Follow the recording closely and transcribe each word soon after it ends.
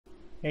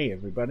Hey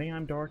everybody,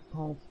 I'm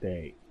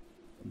DarkPulseDave.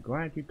 I'm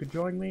glad you could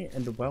join me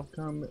and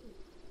welcome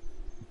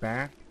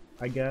back,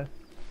 I guess,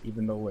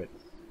 even though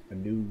it's a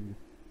new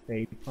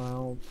save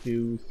file,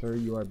 to Sir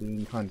You Are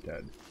Being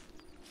Hunted.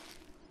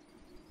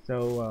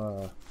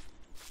 So,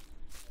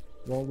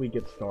 while we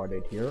get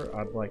started here,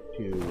 I'd like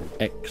to...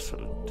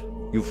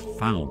 Excellent. You've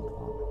found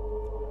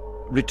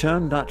one.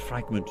 Return that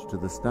fragment to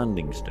the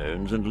standing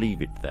stones and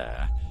leave it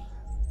there.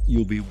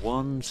 You'll be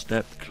one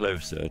step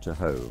closer to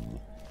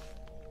home.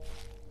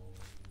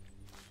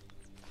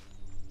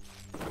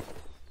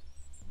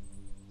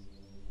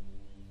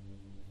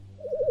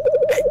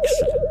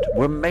 Excellent.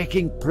 We're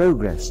making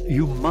progress.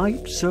 You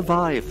might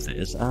survive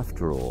this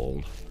after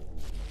all.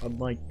 I'd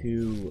like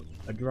to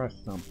address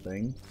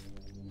something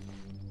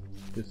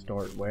to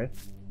start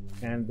with,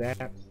 and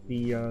that's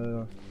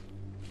the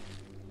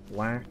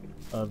lack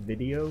of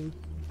videos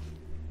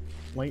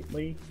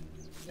lately,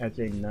 as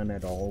in none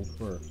at all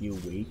for a few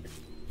weeks.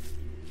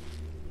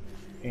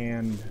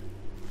 And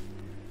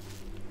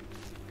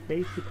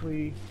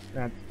basically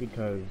that's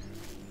because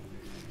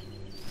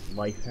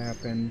life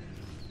happened,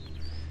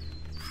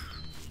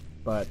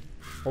 but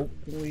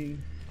hopefully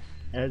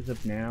as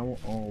of now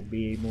I'll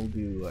be able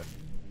to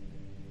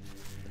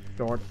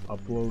start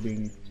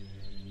uploading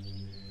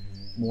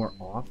more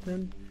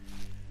often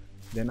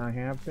than I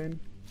have been.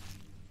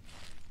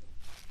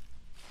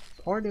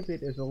 Part of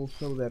it is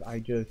also that I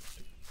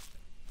just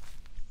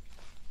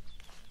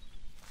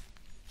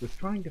was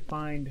trying to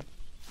find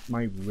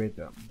my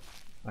rhythm,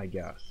 I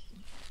guess,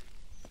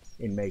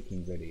 in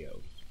making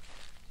videos.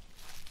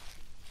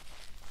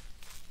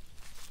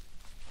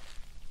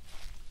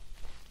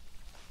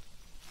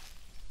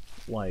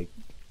 Like,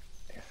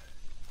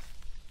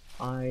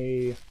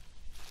 I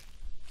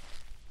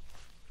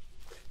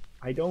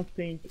don't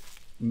think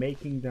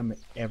making them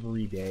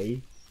every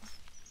day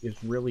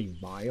is really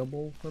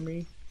viable for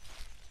me.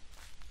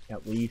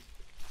 At least,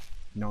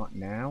 not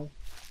now.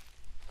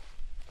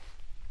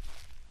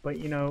 But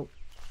you know,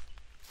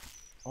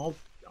 I'll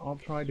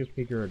try to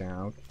figure it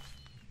out.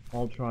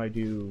 I'll try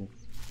to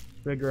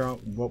figure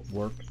out what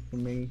works for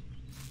me,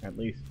 at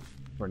least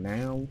for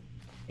now,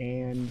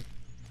 and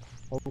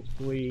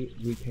hopefully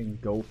we can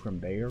go from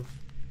there.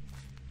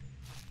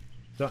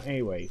 So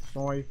anyway,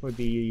 sorry for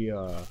the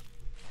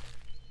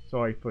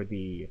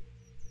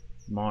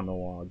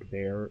monologue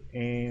there,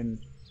 and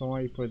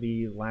sorry for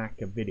the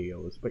lack of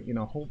videos, but you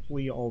know,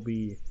 hopefully I'll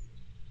be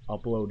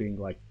uploading,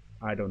 like,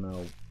 I don't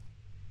know,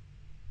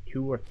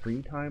 2 or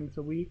 3 times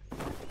a week.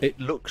 It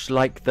looks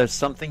like there's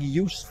something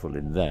useful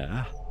in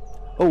there.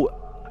 Oh,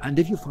 and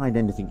if you find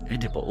anything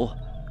edible,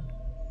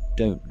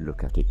 don't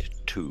look at it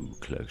too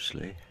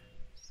closely.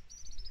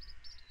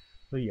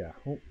 So yeah,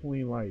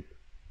 hopefully like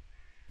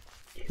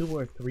 2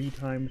 or 3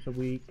 times a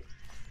week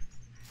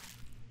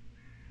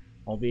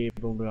I'll be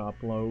able to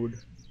upload.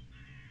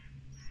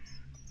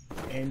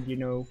 And you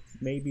know,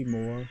 maybe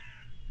more,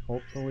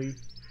 hopefully.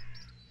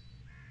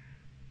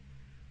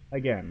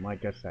 Again,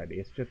 like I said,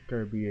 it's just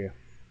gonna be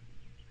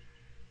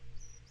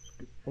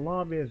a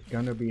lot of it is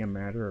gonna be a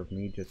matter of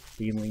me just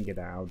feeling it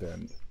out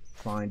and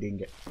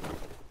finding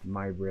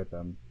my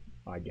rhythm,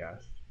 I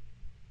guess.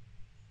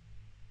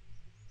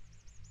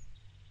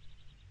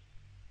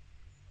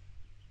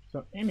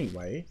 So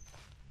anyway,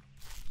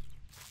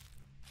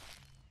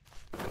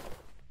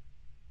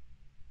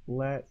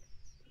 let's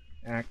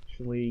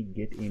actually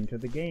get into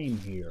the game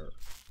here.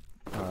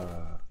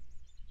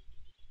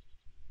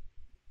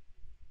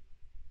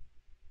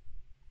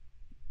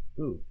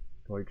 Ooh,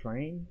 toy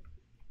train.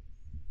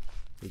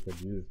 We could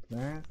use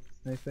that,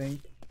 I think.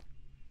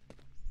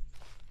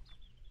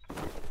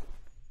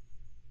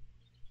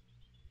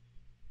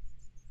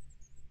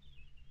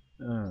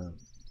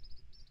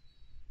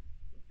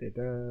 Did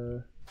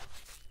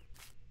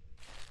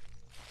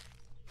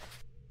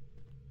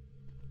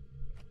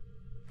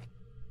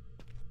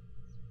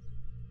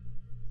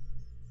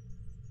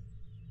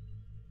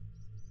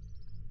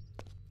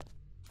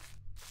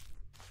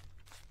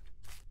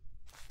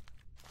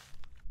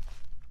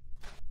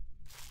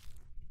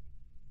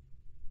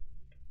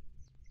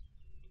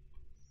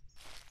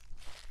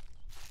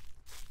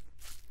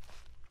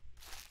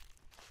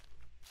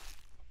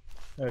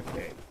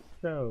Okay,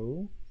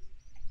 so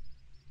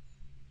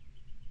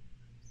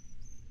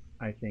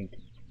I think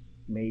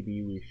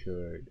maybe we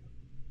should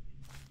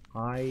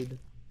hide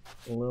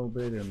a little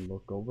bit and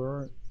look over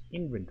our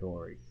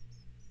inventory.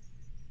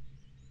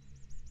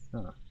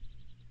 Huh.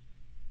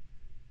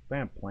 Is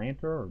that a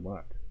planter or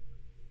what?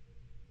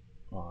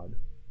 Odd.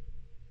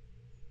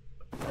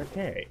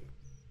 Okay.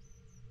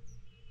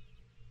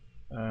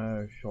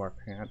 Sharp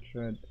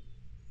hatchet.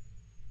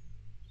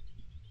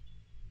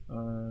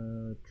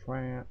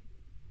 Trap.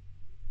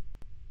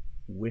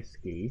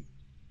 Whiskey.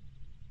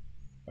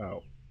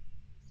 Oh.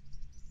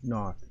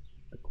 Not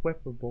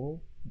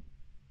equipable.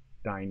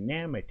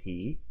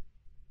 Dynamity.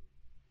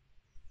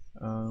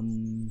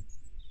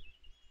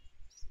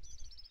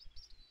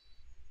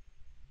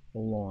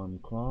 Alarm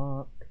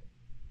clock.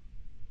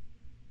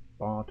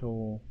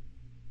 Bottle.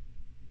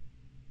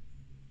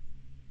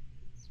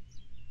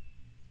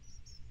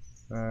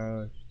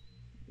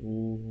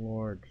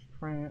 Lord's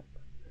trap.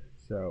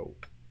 So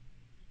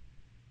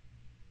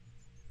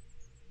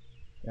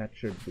that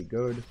should be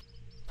good.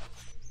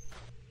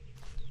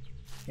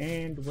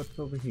 And what's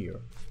over here?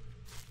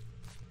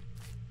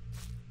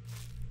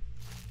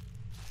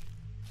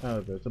 Oh,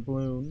 there's a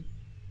balloon.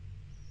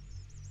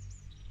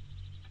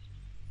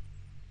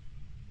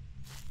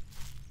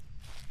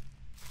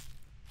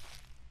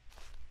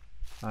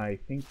 I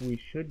think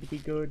we should be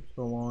good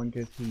so long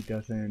as he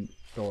doesn't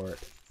start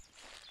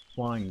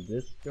flying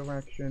this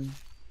direction.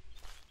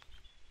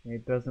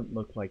 It doesn't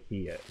look like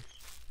he is.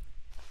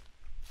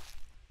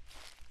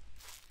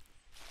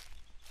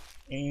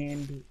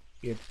 And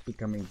it's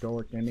becoming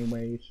dark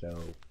anyway, so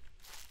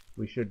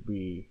we should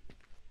be...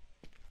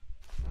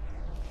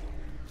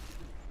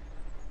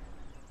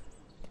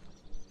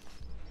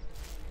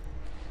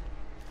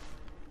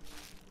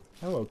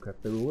 Hello,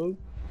 Cthulhu.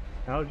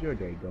 How's your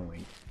day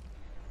going?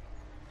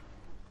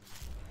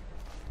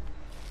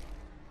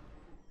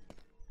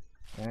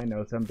 I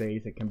know some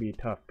days it can be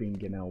tough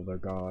being an Elder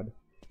God.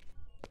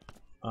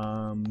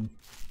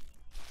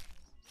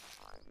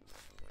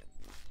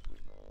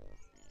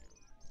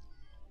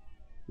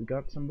 We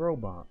got some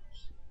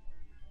robots.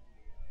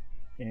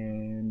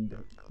 And,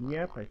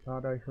 yep, I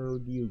thought I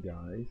heard you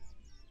guys.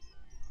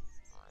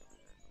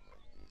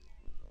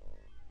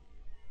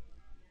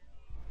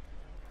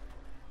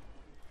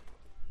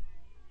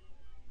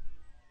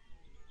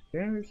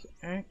 There's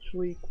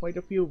actually quite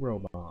a few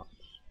robots.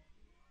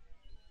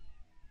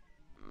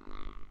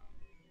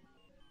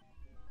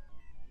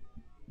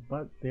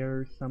 But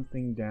there's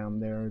something down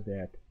there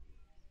that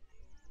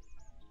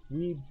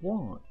we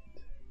want.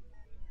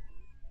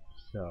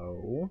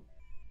 So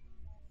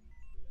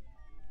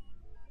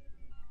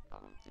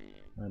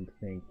I'm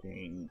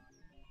thinking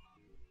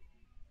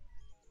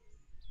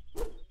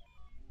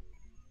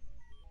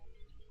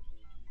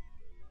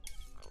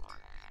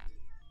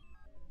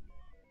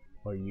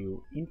are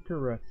you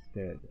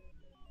interested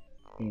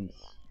in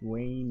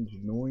strange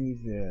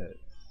noises?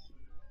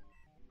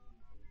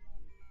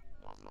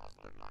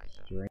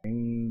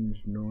 Strange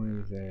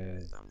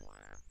noises.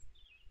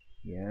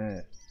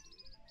 Yes.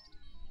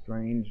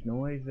 Strange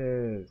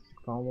noises.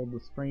 Follow the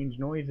strange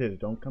noises.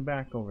 Don't come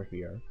back over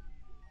here.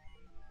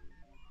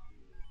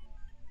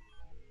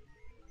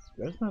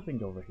 There's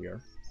nothing over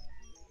here.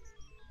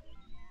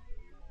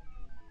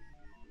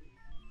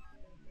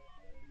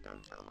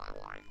 Don't tell my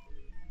wife.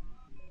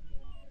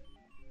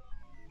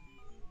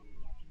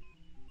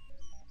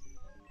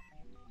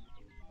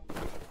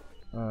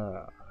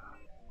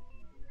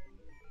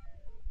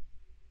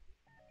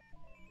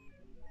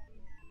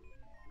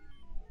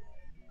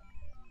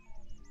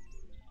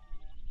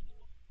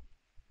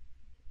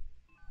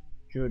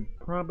 Should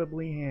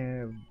probably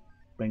have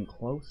been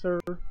closer.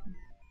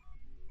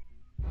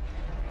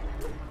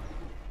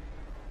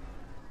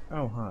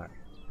 Oh, hi.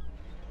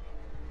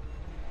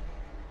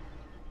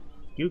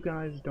 You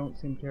guys don't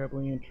seem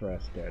terribly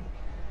interested.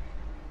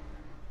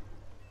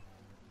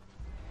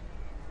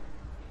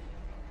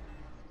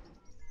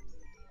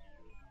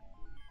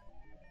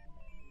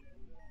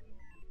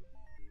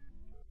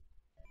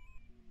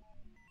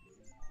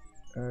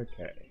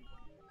 Okay.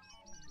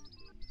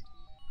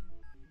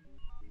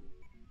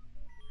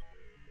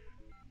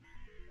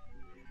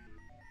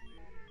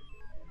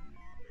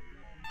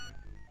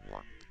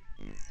 What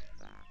is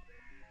that?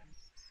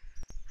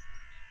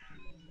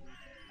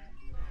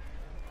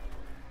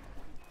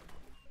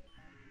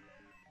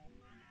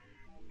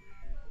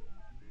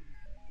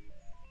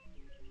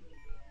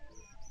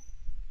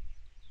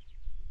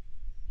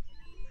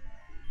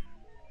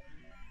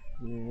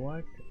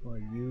 What are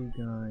you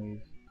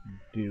guys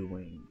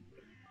doing?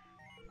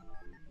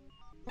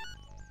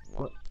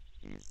 What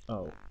is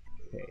Oh, that?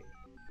 okay.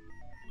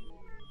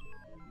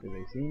 Do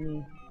they see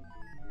me?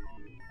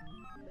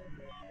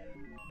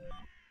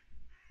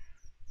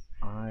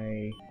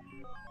 I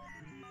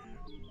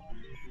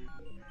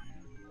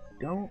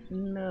don't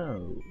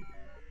know.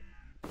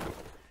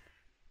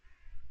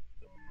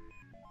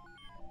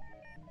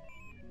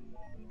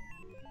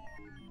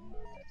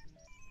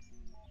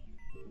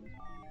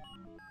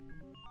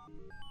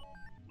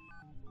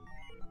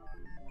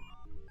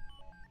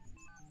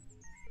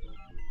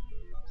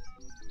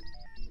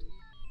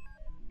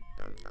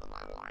 Don't tell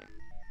my wife.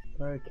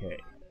 Okay.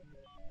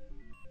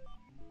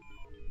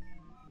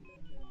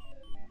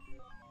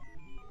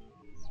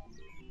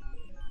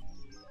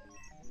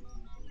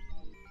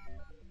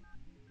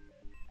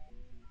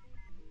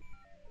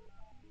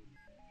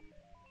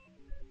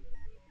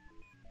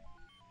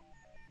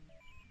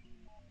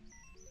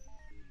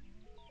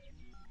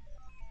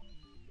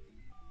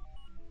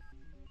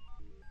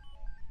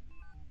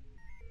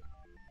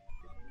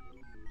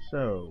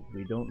 So,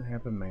 we don't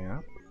have a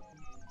map,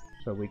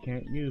 so we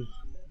can't use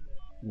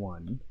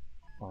one,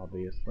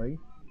 obviously.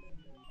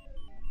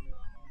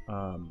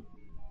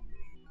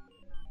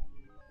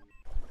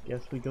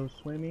 Guess we go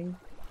swimming?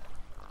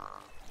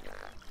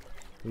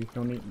 Please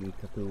don't eat me,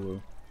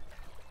 Cthulhu.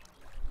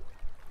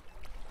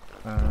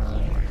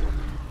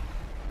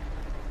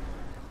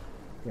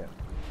 Yeah.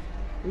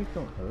 Please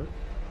don't hurt.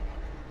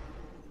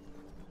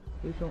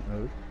 Please don't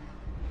move.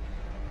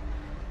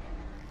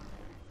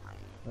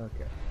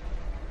 Okay.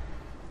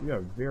 You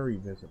are very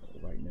visible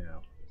right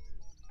now.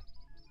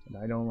 And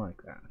I don't like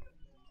that.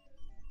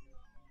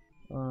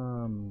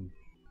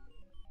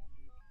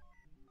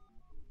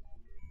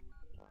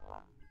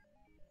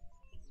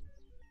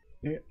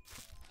 Yep.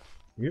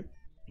 Yep.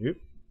 Yep.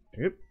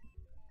 Yep.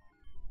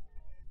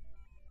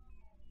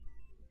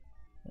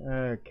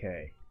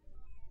 Okay.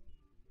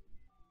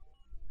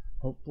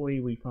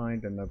 Hopefully we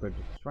find another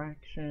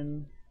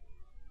distraction.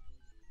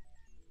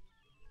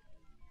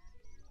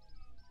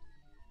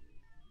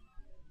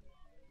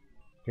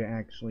 To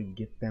actually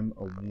get them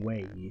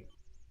away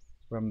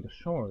from the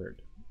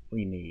shard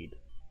we need.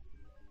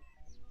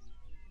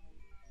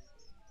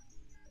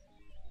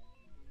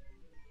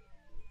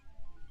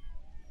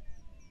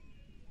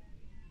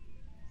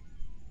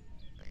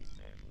 They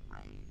said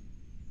rain.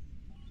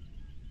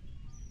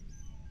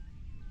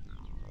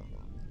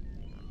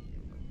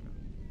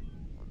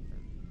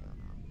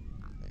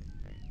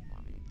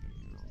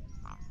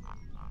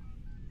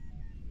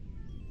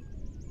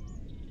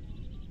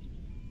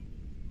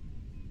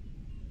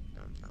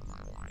 Don't tell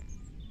my wife.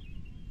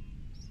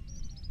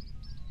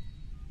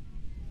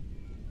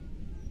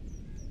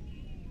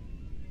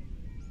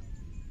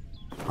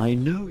 I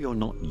know you're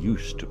not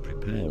used to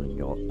preparing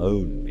your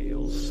own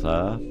meals,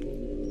 sir,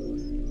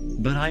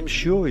 but I'm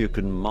sure you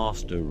can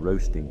master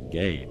roasting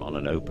game on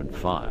an open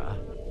fire.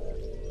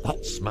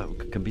 That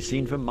smoke can be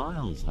seen for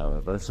miles,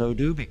 however, so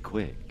do be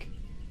quick.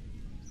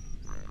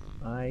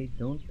 I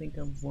don't think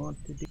I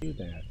want to do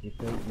that, if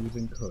I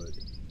even could.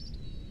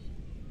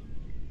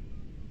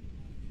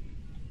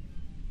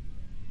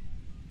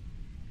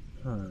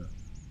 Huh.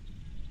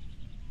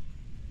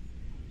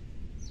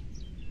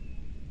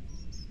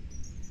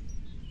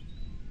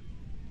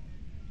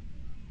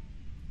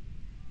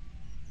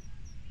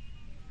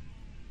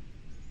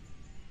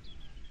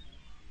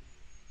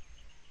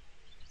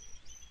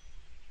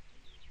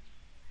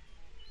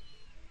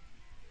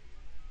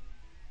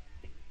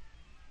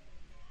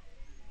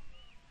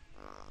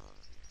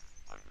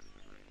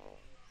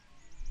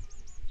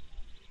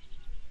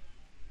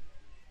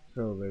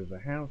 So there's a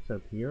house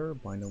up here,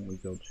 why don't we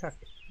go check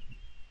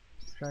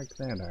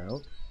that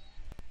out.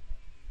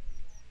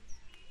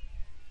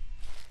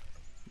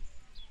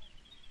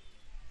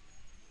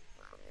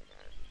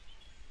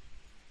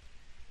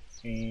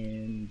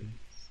 And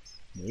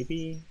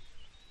maybe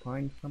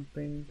find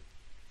something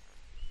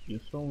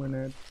useful in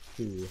it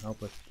to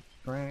help us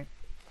distract.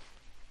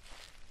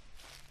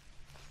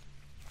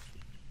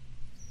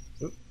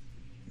 Oop.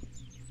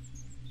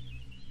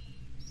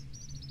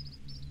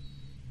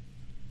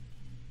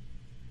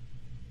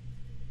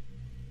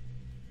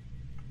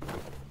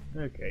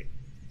 Okay.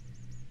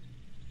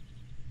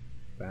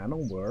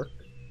 That'll work.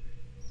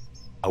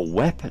 A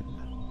weapon?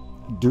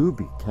 Do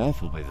be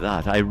careful with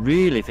that. I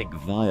really think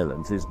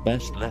violence is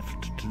best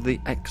left to the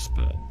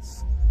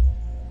experts.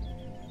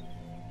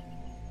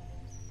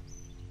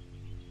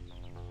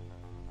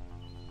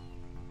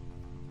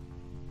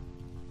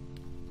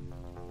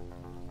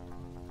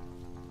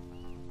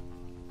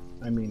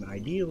 I mean,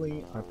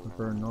 ideally, I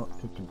prefer not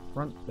to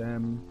confront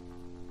them,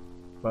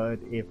 but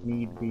if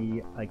need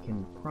be, I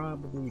can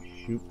probably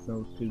shoot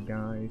those two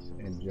guys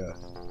and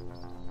just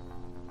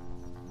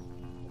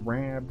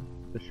grab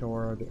the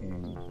shard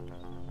and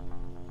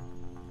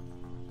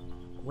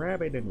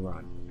grab it and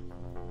run.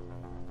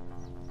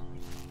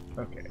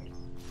 Okay.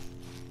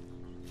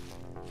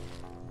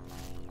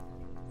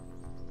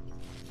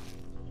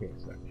 Okay,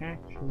 so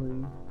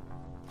actually,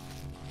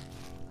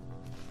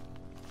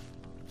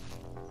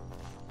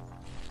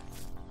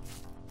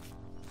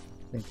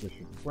 I think we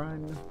should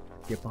run,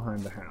 get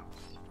behind the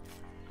house.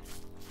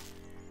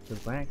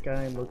 Because that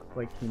guy looks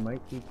like he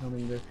might be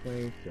coming this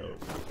way, so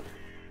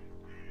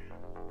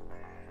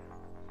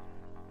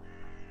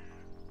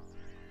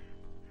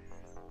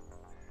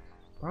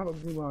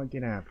probably want to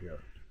get out here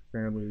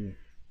fairly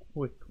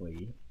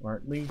quickly, or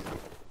at least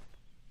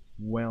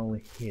well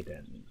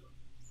hidden.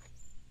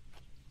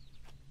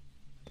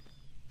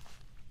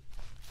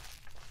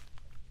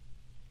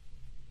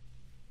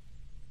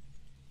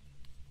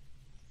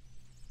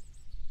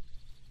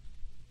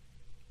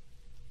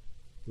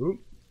 Oop.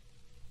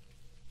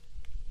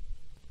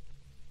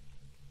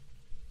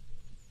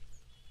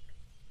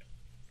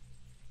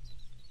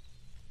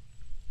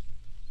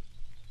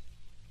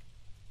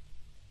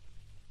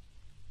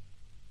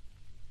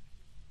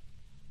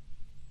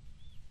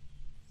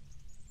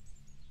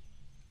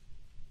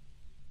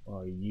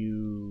 Are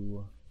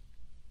you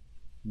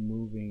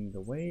moving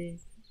the way?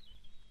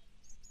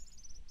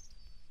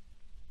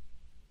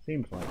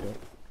 Seems like it.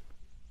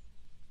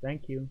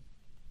 Thank you.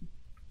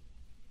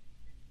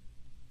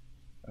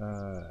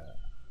 I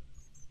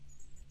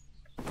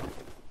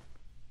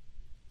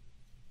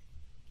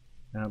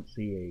don't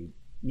see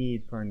a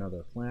need for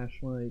another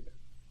flashlight.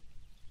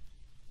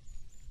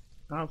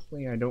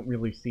 Honestly, I don't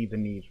really see the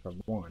need for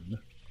one.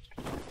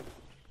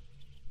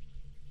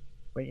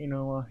 But you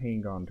know, I'll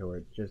hang on to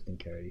it just in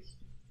case.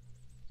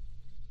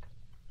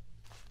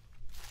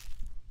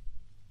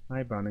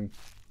 Hi, Bunny.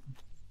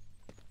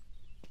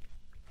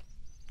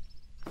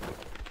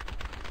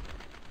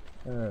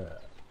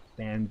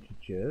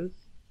 Bandages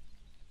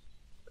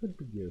could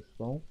be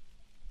useful.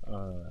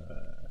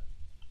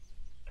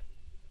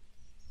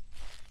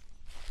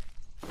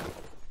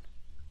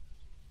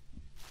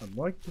 I'd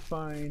like to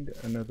find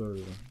another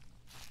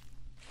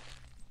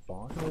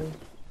bottle,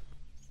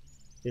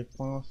 if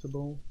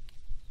possible.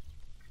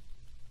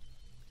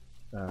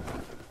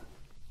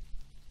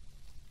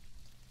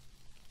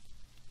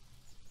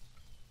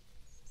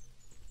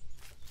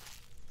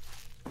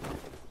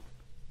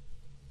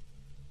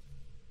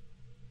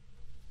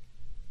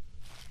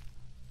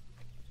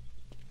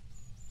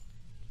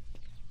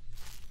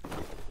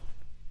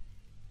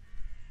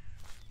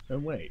 Oh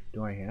wait,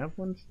 do I have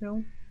one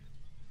still?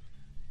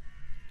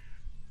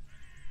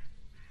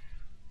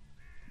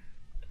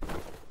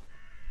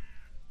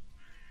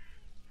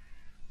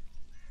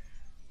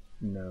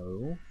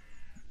 No.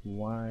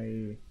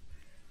 Why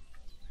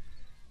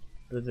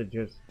does it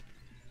just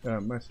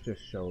must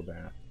just show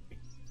that?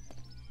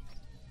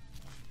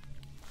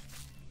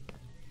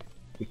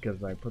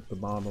 Because I put the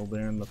bottle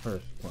there in the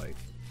first place.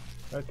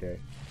 Okay.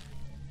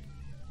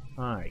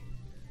 Hi.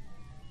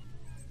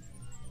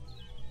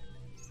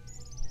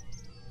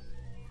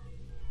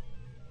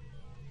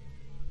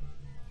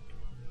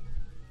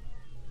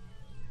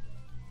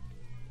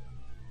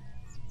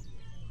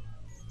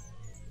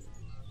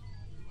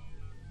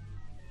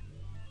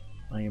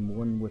 I am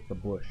one with the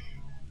bush.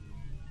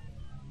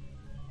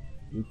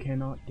 You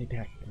cannot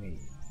detect me.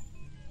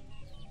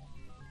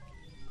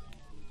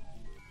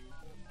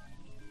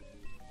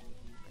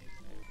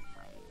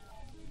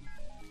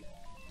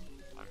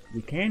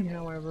 You can,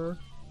 however,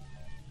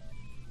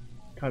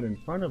 cut in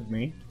front of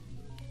me.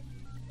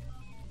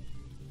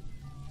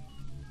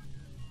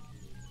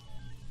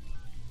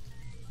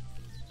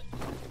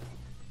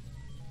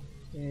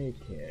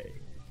 Okay.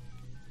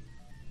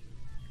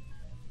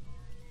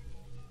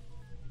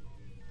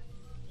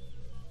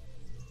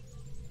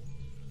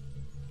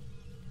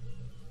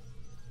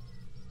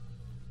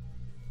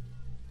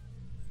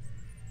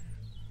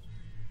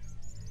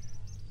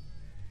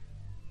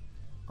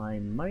 I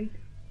might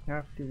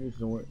have to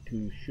resort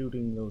to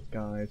shooting those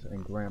guys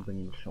and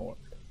grabbing the sword.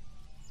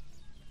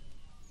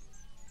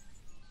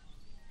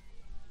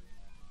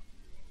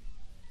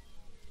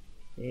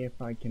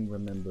 If I can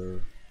remember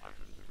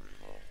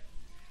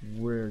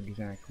where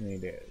exactly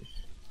it is.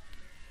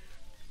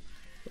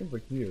 Over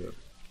here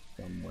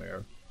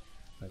somewhere,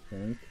 I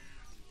think.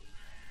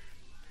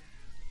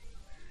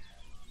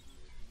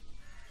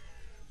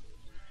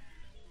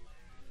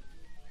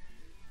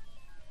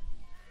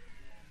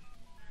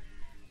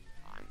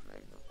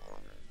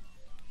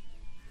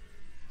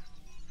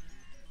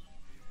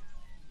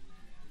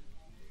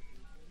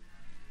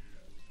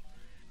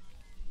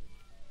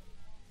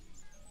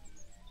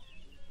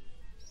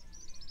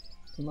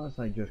 Unless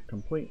I just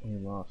completely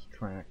lost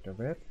track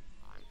of it.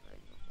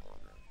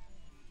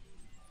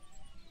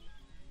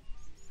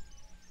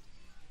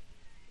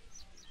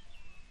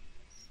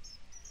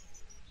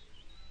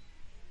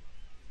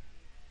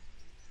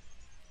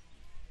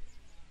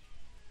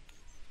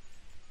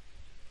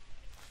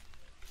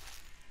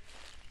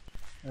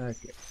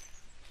 Okay.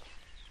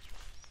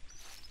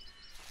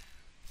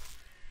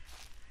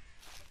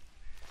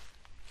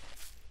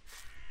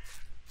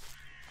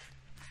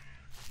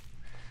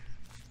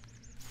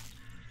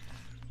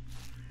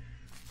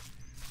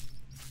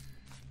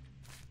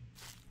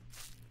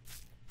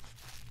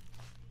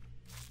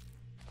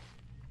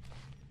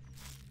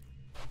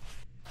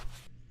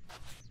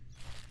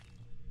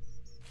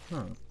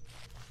 Huh.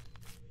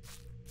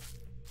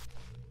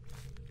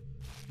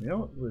 You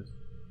know, it was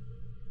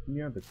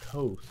near the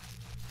coast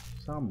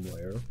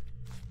somewhere.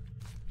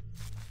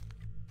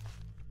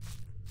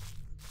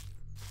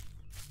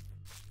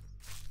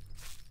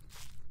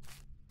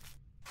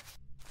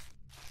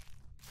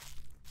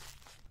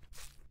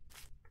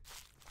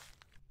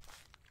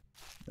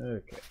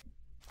 Okay.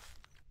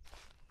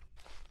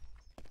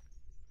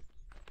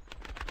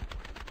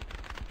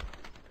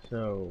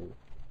 So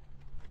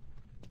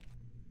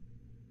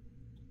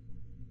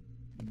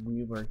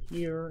we were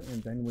here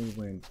and then we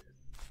went.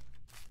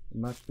 It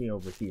must be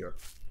over here.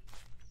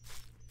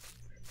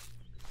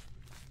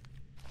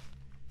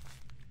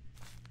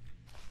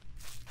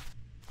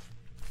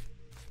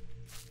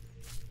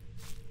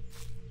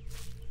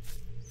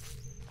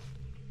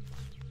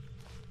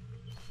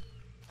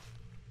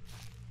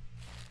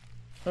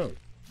 Oh,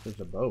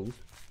 there's a boat.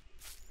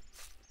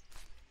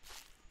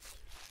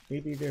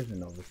 Maybe it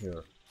isn't over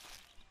here.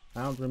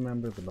 I don't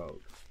remember the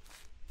boat.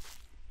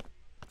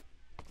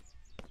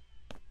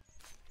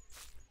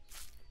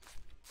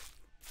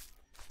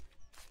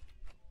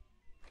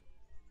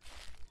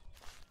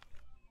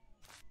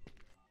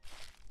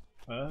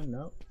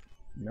 No.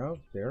 No,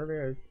 there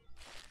it is.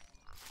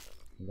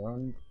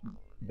 Then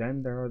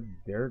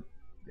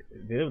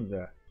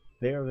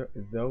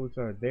those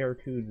are their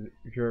two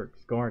jerks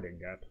guarding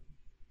it.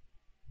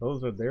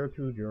 Those are their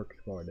two jerks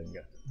guarding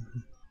it.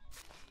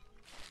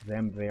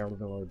 Them they're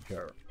the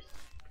jerks.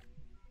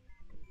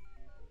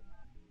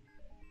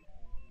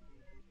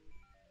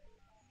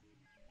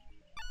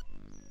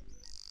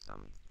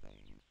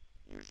 Something.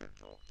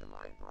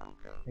 my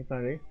bunker. Hey,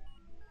 buddy.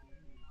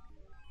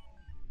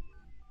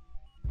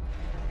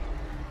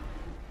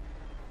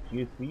 Do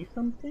you see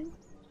something?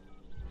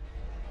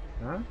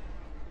 Huh?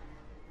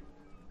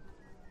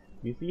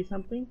 You see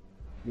something?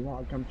 You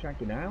want to come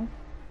check it out?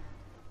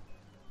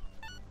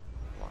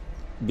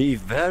 Be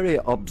very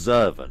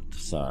observant,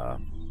 sir.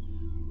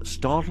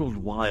 Startled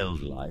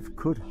wildlife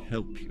could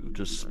help you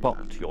to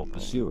spot your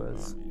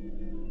pursuers.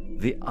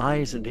 The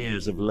eyes and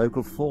ears of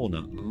local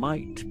fauna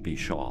might be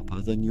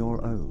sharper than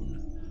your own.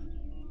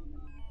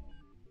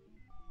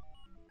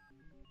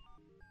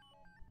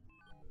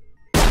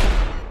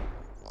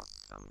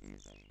 What's some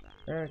music?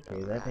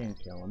 Okay, that didn't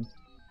kill him.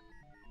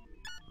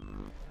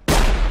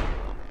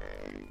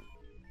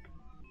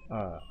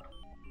 Okay.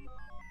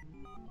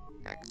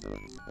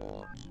 Excellent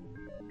sport.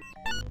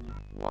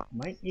 What?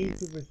 Might need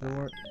to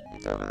resort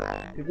It's over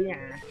there. to the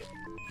axe.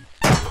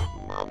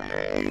 Mommy.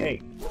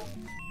 Hey,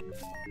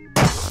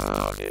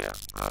 Oh dear.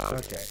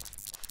 okay.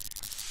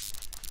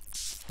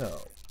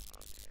 So.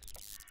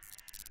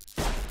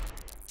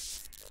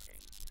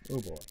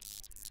 Oh boy.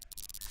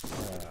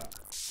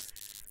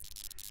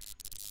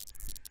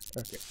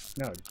 Okay.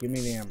 No, give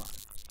me the ammo.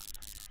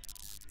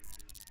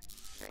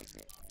 Chase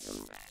it.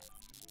 Move that.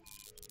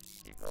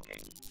 Keep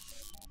looking.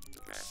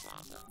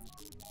 Grandfather.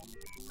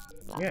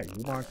 Yeah,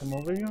 you want to come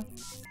over here?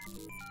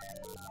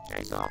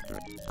 Chase after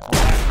it.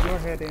 You're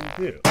heading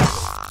too.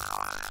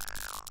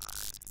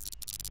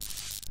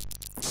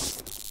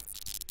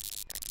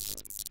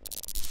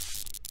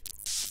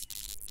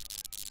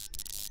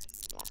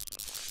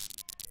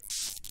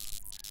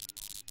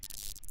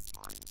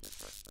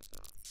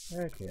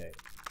 Okay.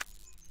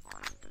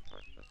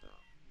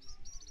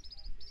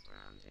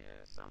 Around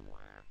here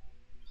somewhere.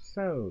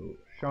 So,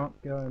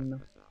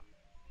 shotgun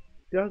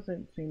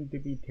doesn't seem to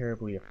be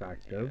terribly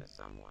effective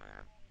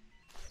Somewhere.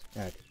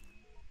 at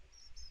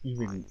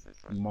even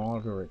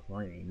moderate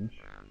range,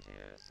 Around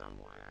here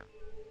somewhere.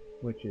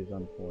 which is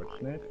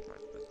unfortunate. The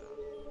trespasser.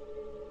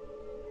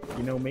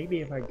 You know,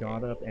 maybe if I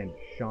got up and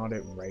shot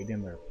it right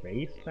in their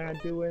face,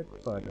 that'd do it,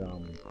 but,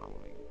 Rolling.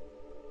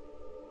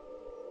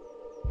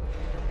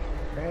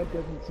 that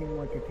doesn't seem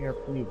like a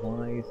terribly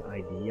wise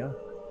idea.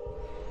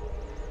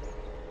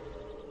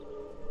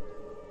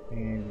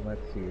 And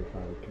let's see if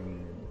I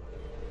can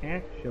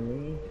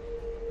actually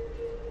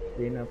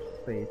get enough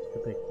space to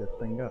pick this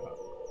thing up.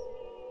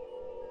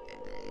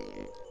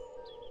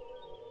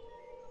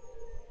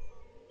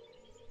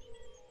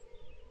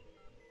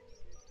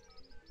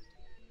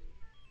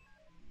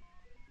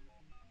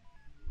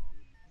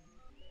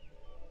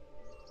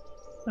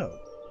 Oh,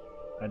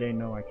 I didn't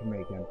know I could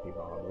make empty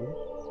bottles.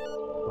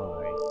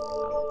 Bye.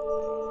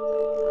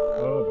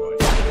 Oh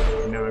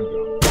boy, now I'm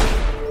drunk.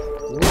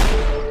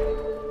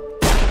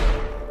 Whoops.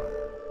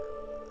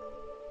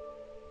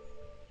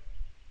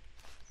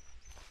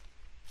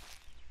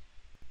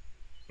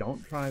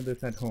 Don't try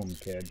this at home,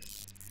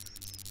 kids.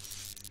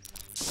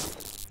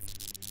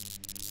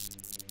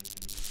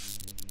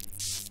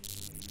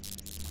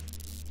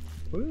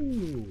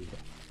 Woo!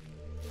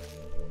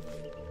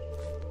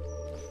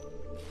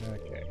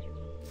 Okay.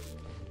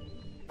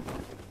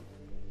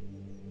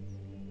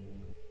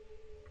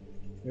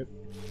 Yep.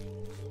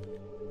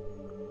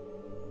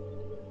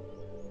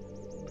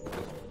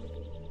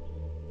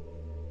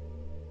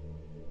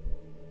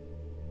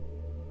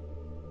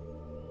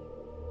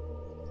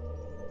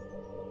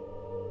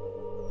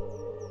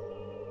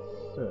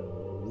 So,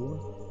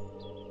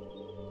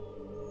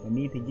 I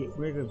need to get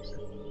rid of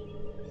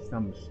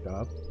some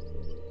stuff.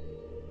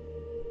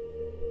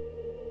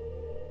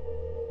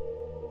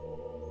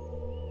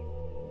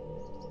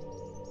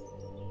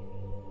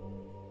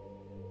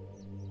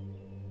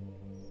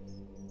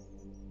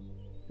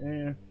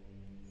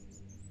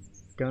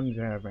 Guns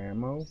have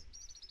ammo.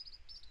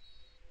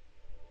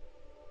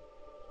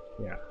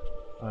 Yeah,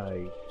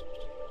 I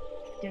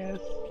guess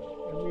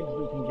at least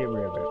we can get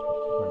rid of it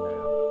for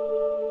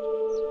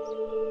now.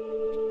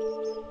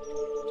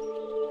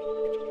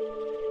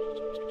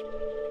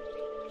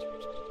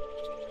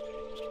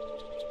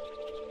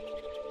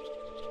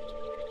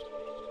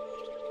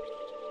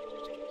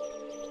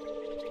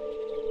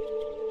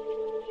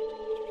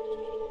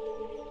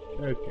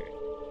 Okay.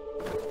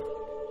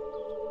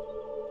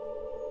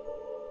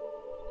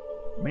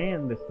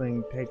 Man, this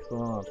thing takes a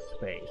lot of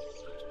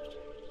space.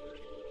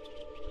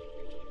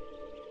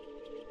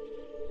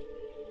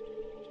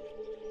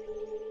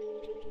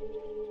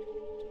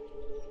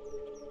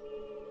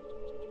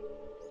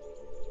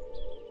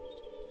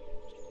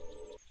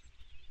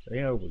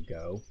 There we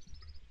go.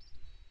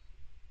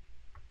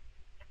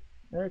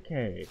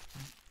 Okay.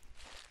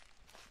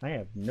 I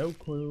have no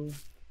clue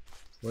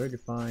where to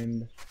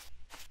find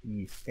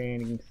the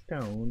standing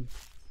stone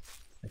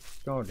I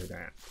started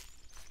at.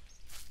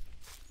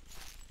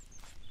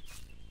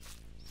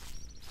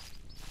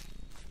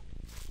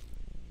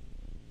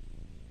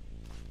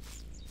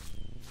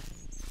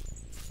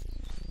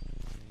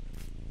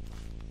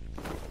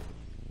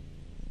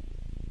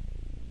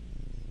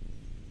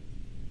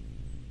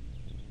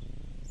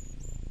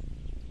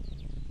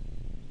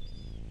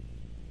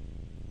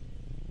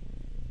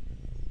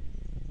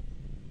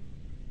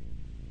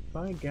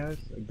 But I guess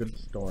a good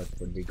start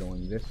would be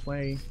going this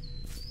way.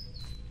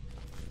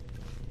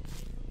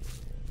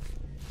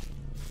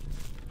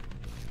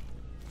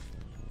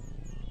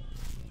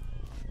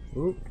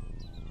 Oop.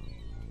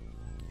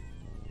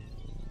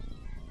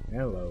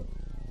 Hello.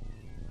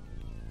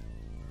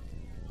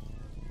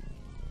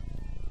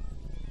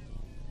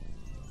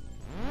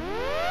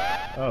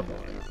 Oh boy.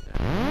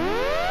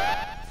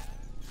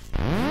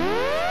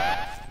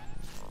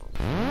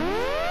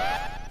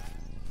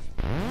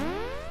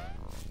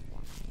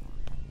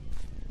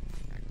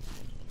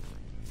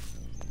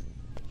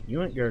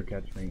 You ain't gonna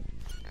catch me.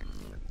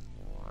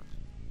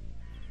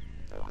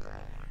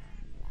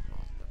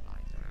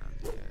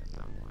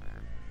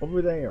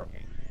 Over there.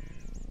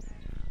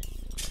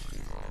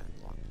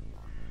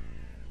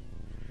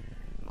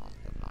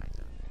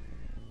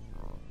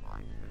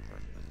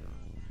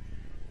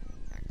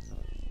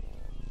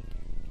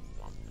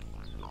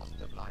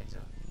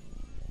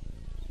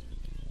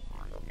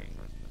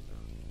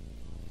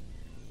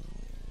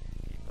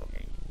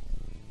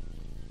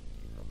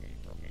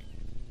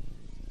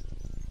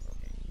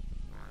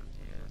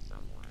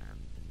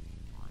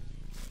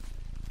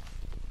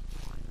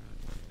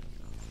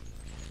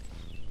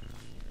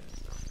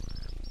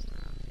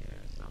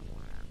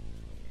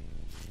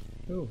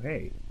 Oh,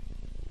 hey.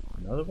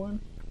 Another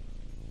one?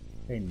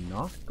 They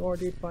not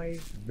guarded by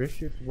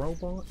vicious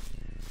robots?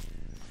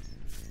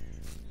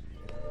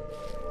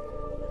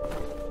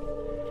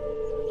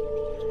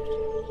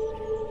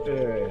 I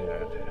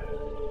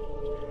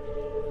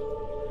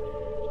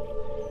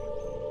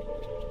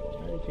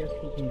guess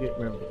we can get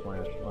rid of the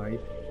flashlight.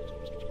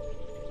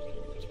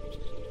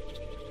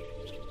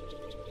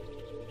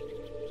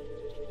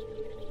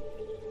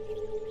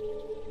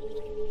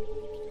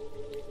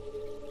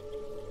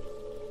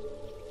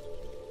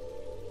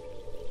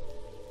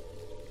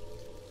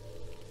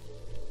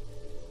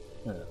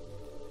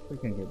 We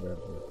can get rid of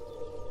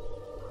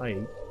the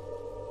height.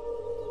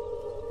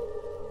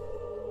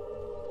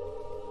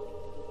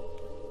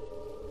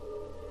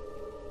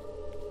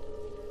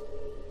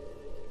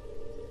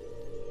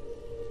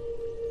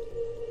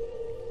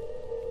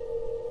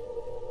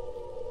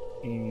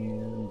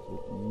 And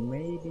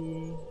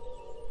maybe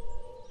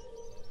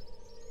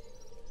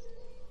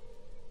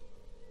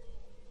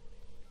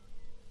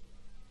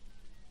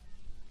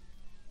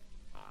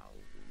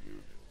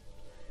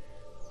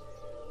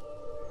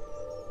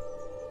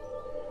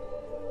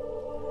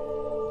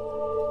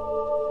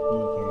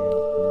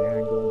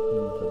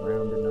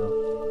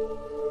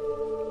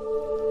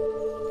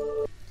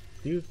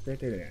you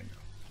fit it in.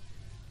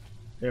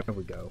 There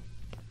we go.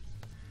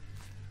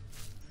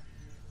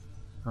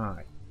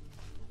 Hi.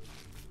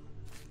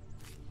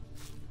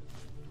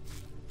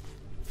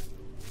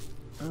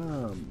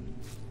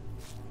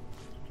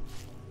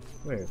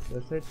 Wait,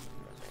 is it?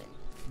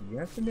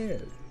 Yes, it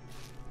is.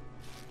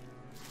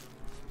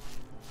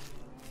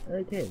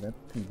 Okay, that's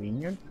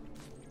convenient.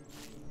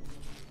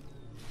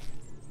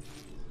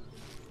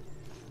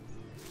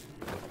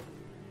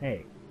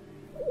 Hey.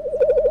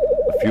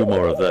 A few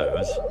more of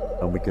those,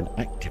 and we can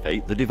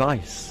activate the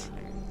device.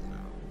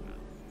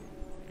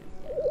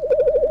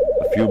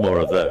 A few more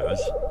of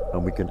those,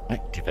 and we can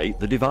activate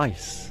the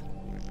device.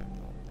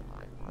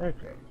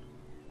 Okay.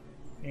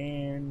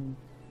 And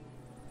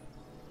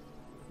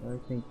I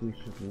think we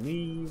should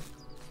leave.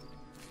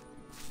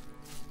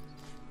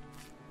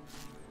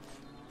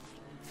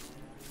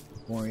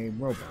 Before a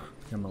robot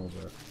come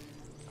over.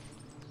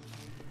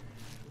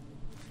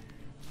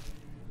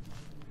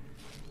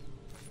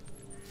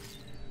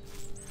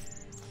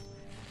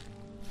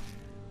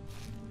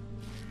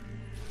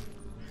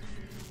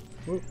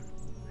 Whoop.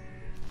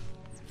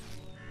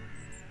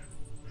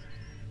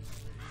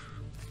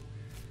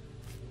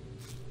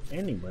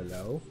 Anyway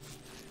though,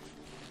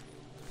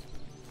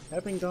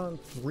 having gotten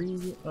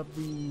 3 of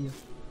the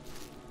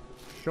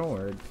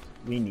shards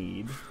we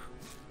need,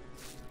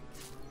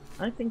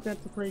 I think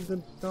that's a pretty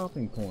good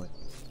stopping point.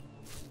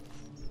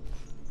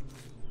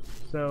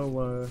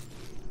 So,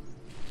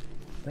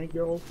 thank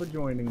you all for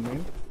joining me,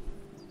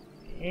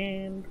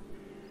 and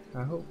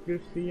I hope to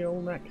see you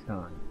all next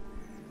time.